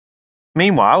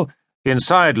Meanwhile,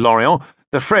 inside Lorient,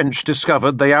 the French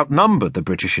discovered they outnumbered the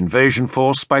British invasion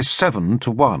force by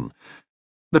 7-1.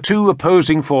 The two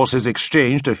opposing forces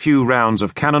exchanged a few rounds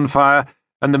of cannon fire,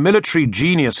 and the military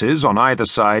geniuses on either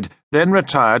side then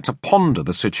retired to ponder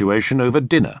the situation over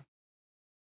dinner.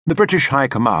 The British High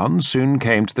Command soon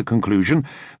came to the conclusion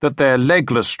that their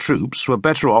legless troops were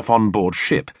better off on board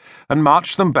ship, and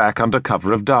marched them back under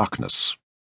cover of darkness.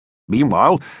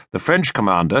 Meanwhile, the French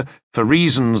commander, for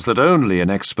reasons that only an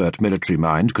expert military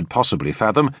mind could possibly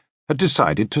fathom, had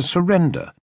decided to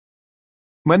surrender.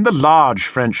 When the large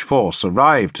French force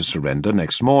arrived to surrender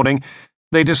next morning,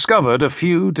 they discovered a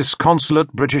few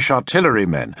disconsolate British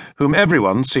artillerymen, whom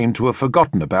everyone seemed to have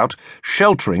forgotten about,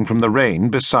 sheltering from the rain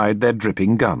beside their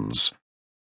dripping guns.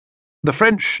 The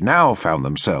French now found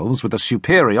themselves with a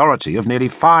superiority of nearly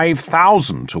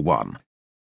 5,000-1.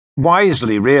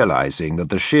 Wisely realizing that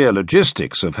the sheer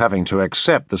logistics of having to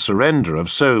accept the surrender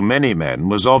of so many men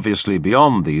was obviously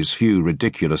beyond these few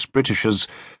ridiculous Britishers,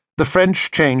 the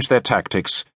French changed their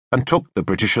tactics and took the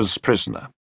Britishers prisoner.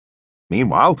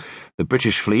 Meanwhile, the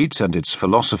British fleet and its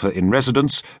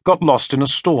philosopher-in-residence got lost in a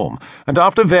storm, and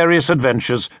after various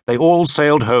adventures they all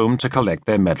sailed home to collect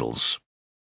their medals.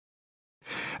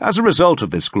 As a result of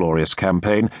this glorious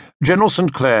campaign, General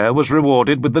St. Clair was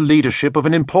rewarded with the leadership of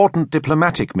an important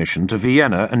diplomatic mission to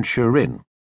Vienna and Turin.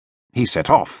 He set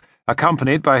off,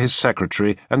 accompanied by his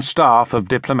secretary and staff of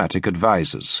diplomatic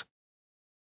advisers.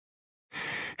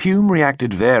 Hume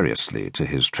reacted variously to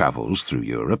his travels through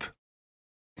Europe.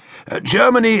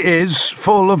 Germany is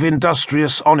full of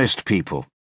industrious, honest people,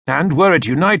 and were it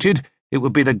united, it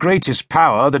would be the greatest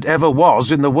power that ever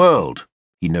was in the world,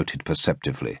 he noted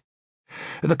perceptively.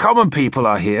 The common people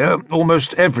are here,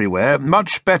 almost everywhere,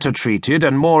 much better treated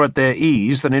and more at their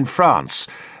ease than in France,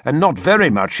 and not very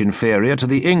much inferior to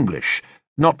the English,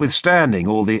 notwithstanding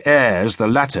all the airs the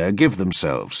latter give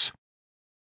themselves.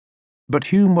 But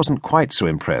Hume wasn't quite so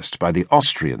impressed by the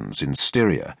Austrians in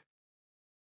Styria.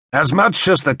 As much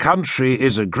as the country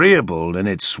is agreeable in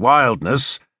its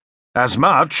wildness, as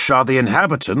much are the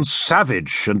inhabitants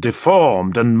savage and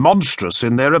deformed and monstrous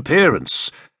in their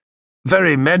appearance.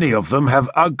 Very many of them have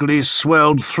ugly,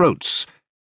 swelled throats.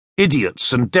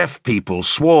 Idiots and deaf people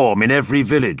swarm in every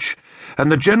village,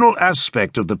 and the general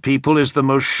aspect of the people is the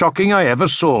most shocking I ever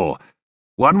saw.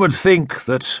 One would think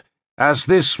that, as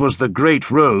this was the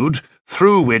great road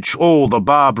through which all the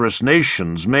barbarous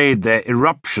nations made their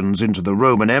irruptions into the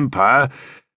Roman Empire,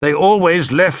 they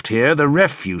always left here the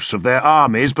refuse of their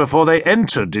armies before they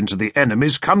entered into the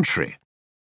enemy's country.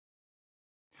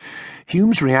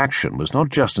 Hume's reaction was not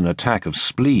just an attack of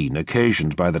spleen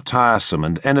occasioned by the tiresome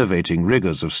and enervating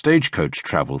rigours of stagecoach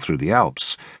travel through the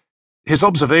Alps. His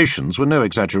observations were no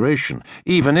exaggeration,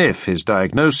 even if his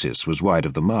diagnosis was wide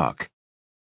of the mark.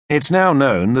 It's now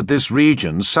known that this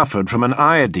region suffered from an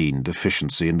iodine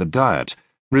deficiency in the diet,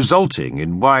 resulting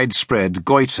in widespread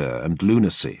goiter and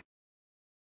lunacy.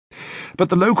 But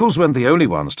the locals weren't the only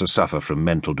ones to suffer from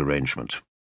mental derangement.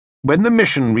 When the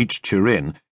mission reached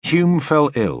Turin, Hume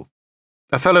fell ill.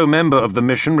 A fellow member of the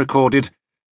mission recorded,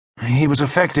 "He was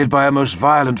affected by a most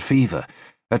violent fever,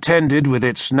 attended with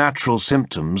its natural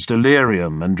symptoms,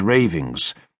 delirium and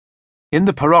ravings. In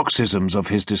the paroxysms of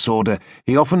his disorder,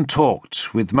 he often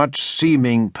talked, with much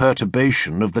seeming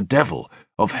perturbation, of the devil,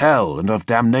 of hell, and of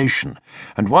damnation,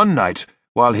 and one night,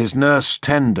 while his nurse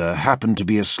tender happened to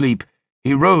be asleep,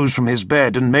 he rose from his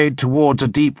bed and made towards a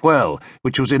deep well,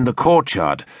 which was in the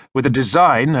courtyard, with a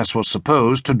design, as was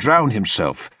supposed, to drown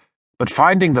himself. But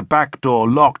finding the back door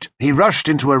locked, he rushed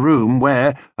into a room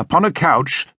where, upon a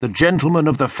couch, the gentlemen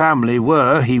of the family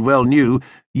were, he well knew,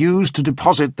 used to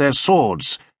deposit their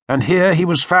swords, and here he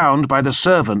was found by the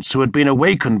servants who had been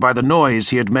awakened by the noise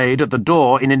he had made at the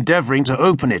door in endeavouring to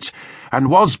open it,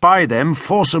 and was by them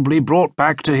forcibly brought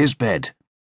back to his bed."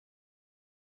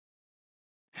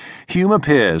 Hume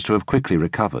appears to have quickly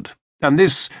recovered, and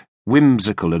this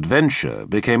whimsical adventure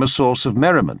became a source of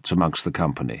merriment amongst the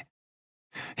company.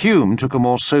 Hume took a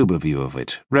more sober view of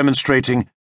it, remonstrating,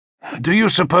 "Do you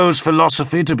suppose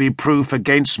philosophy to be proof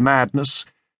against madness?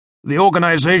 The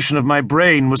organisation of my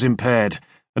brain was impaired,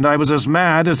 and I was as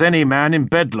mad as any man in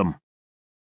Bedlam."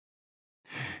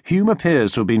 Hume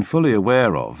appears to have been fully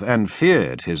aware of and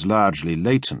feared his largely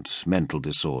latent mental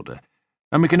disorder,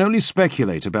 and we can only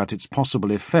speculate about its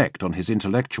possible effect on his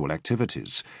intellectual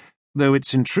activities, though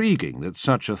it's intriguing that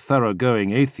such a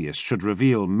thoroughgoing atheist should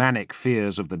reveal manic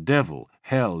fears of the devil,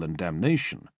 hell, and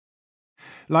damnation.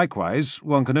 Likewise,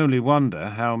 one can only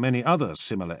wonder how many other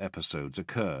similar episodes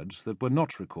occurred that were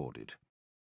not recorded.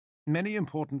 Many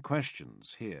important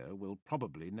questions here will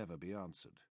probably never be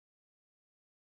answered.